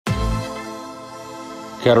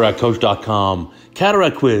CataractCoach.com.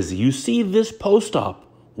 Cataract Quiz. You see this post-op.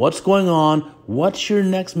 What's going on? What's your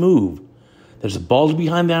next move? There's a bulge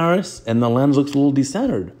behind the iris, and the lens looks a little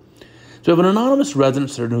decentered. So we have an anonymous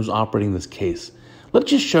resident surgeon who's operating this case.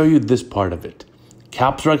 Let's just show you this part of it.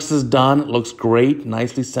 Cataract is done. It looks great,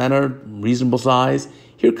 nicely centered, reasonable size.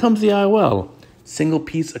 Here comes the IOL.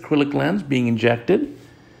 Single-piece acrylic lens being injected.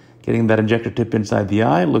 Getting that injector tip inside the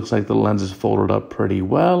eye. Looks like the lens is folded up pretty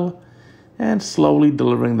well. And slowly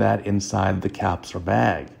delivering that inside the capsular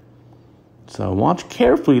bag. So watch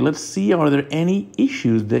carefully. Let's see, are there any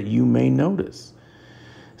issues that you may notice?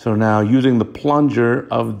 So now using the plunger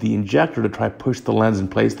of the injector to try to push the lens in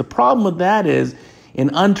place. The problem with that is in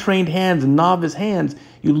untrained hands and novice hands,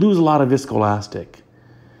 you lose a lot of viscoelastic.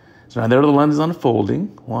 So now there the lens is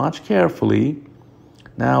unfolding. Watch carefully.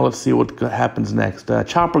 Now let's see what happens next.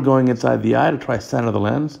 Chopper going inside the eye to try to center the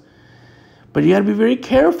lens. But you got to be very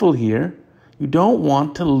careful here. You don't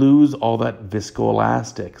want to lose all that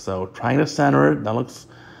viscoelastic. So trying to center it, that looks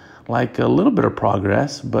like a little bit of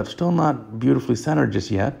progress, but still not beautifully centered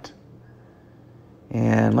just yet.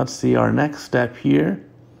 And let's see our next step here.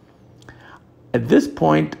 At this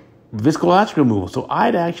point, viscoelastic removal. So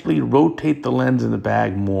I'd actually rotate the lens in the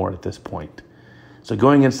bag more at this point. So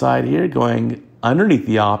going inside here, going underneath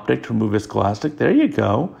the optic to remove viscoelastic. There you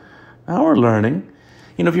go. Now we're learning.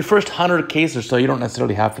 You know, if your first 100 cases or so, you don't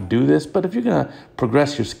necessarily have to do this, but if you're going to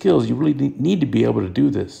progress your skills, you really need to be able to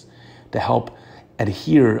do this to help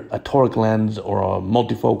adhere a toric lens or a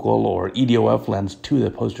multifocal or EDOF lens to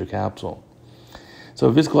the posterior capsule.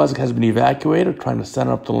 So viscoelastic has been evacuated, trying to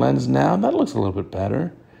center up the lens now. That looks a little bit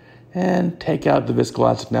better. And take out the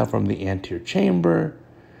viscoelastic now from the anterior chamber.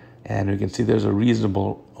 And we can see there's a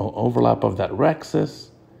reasonable overlap of that rhexis.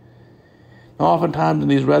 Now, oftentimes in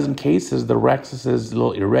these resin cases, the rhexis is a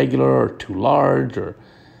little irregular or too large or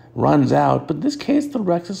runs out. But in this case, the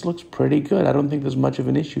rhexis looks pretty good. I don't think there's much of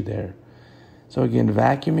an issue there. So again,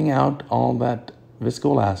 vacuuming out all that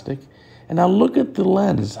viscoelastic. And now look at the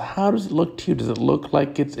lens. How does it look to you? Does it look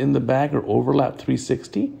like it's in the bag or overlap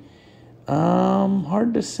 360?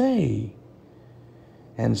 Hard to say.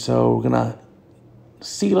 And so we're going to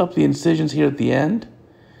seal up the incisions here at the end.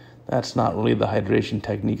 That's not really the hydration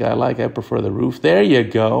technique I like. I prefer the roof. There you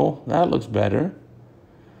go. That looks better.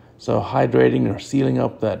 So hydrating or sealing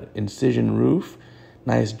up that incision roof.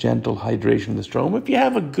 Nice gentle hydration of the stroma. If you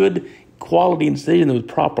have a good quality incision with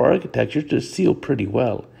proper architecture, just seal pretty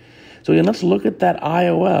well. So again, let's look at that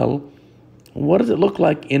IOL. What does it look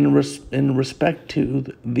like with respect to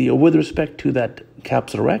that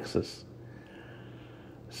capsular rhexis?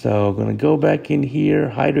 So I'm going to go back in here,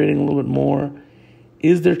 hydrating a little bit more.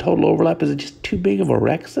 Is there total overlap? Is it just too big of a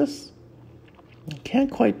rhexis? I can't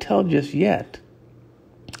quite tell just yet.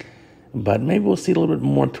 But maybe we'll see a little bit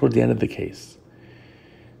more toward the end of the case.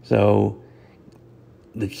 So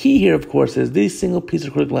the key here, of course, is these single-piece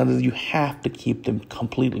acrylic lenses, you have to keep them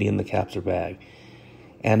completely in the capsular bag.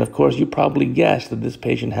 And, of course, you probably guessed that this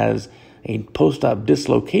patient has a post-op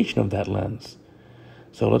dislocation of that lens.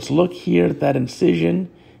 So let's look here at that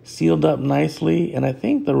incision, sealed up nicely, and I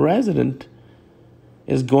think the resident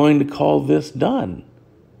is going to call this done.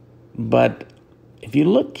 But if you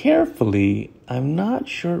look carefully, I'm not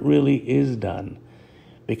sure it really is done.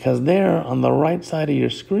 Because there on the right side of your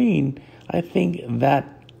screen, I think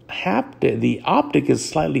that the optic is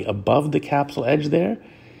slightly above the capsule edge there.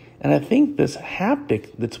 And I think this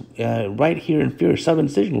haptic that's right here inferior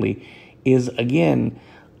subincisionally is, again,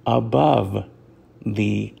 above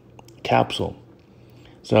the capsule.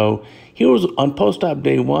 So here was on post-op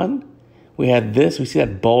day 1. We had this. We see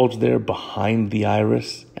that bulge there behind the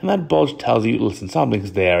iris. And that bulge tells you, listen,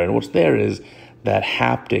 something's there. And what's there is that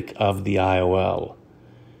haptic of the IOL.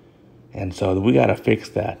 And so we got to fix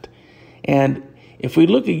that. And if we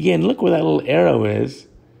look again, look where that little arrow is.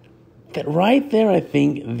 That right there, I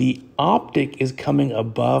think the optic is coming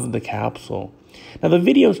above the capsule. Now, the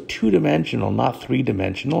video is two-dimensional, not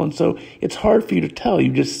three-dimensional. And so it's hard for you to tell.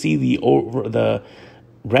 You just see the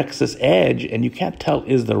rhexis edge, and you can't tell,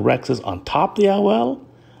 is the rhexis on top of the IOL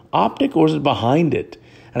optic or is it behind it?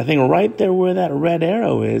 And I think right there where that red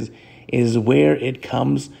arrow is where it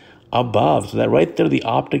comes above. So that right there, the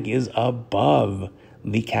optic is above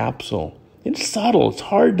the capsule. It's subtle. It's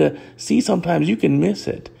hard to see sometimes. You can miss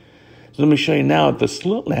it. So let me show you now at the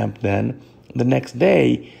slit lamp then, the next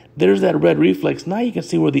day, there's that red reflex. Now you can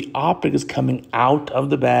see where the optic is coming out of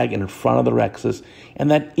the bag and in front of the rhexis,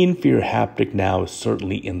 and that inferior haptic now is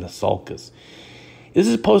certainly in the sulcus. This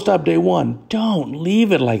is post-op day 1. Don't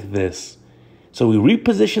leave it like this. So we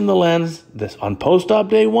reposition the lens on post-op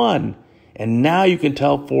day 1, and now you can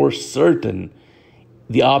tell for certain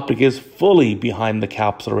the optic is fully behind the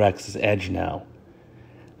capsular rex's edge now.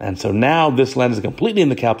 And so now this lens is completely in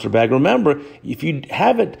the capsular bag. Remember, if you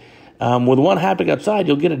have it with one haptic outside,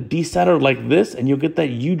 you'll get a decenter like this, and you'll get that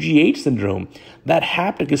UGH syndrome. That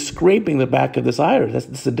haptic is scraping the back of this iris.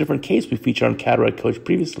 This is a different case we featured on Cataract Coach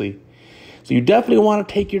previously. So you definitely want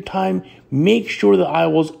to take your time. Make sure the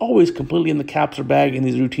IOL is always completely in the capsular bag in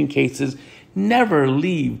these routine cases. Never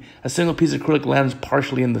leave a single piece of acrylic lens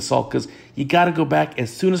partially in the sulcus. You got to go back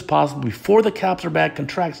as soon as possible before the capsular bag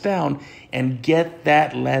contracts down and get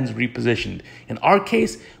that lens repositioned. In our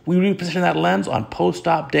case, we repositioned that lens on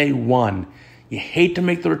post-op day 1. You hate to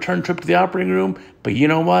make the return trip to the operating room, but you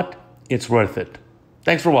know what? It's worth it.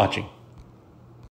 Thanks for watching.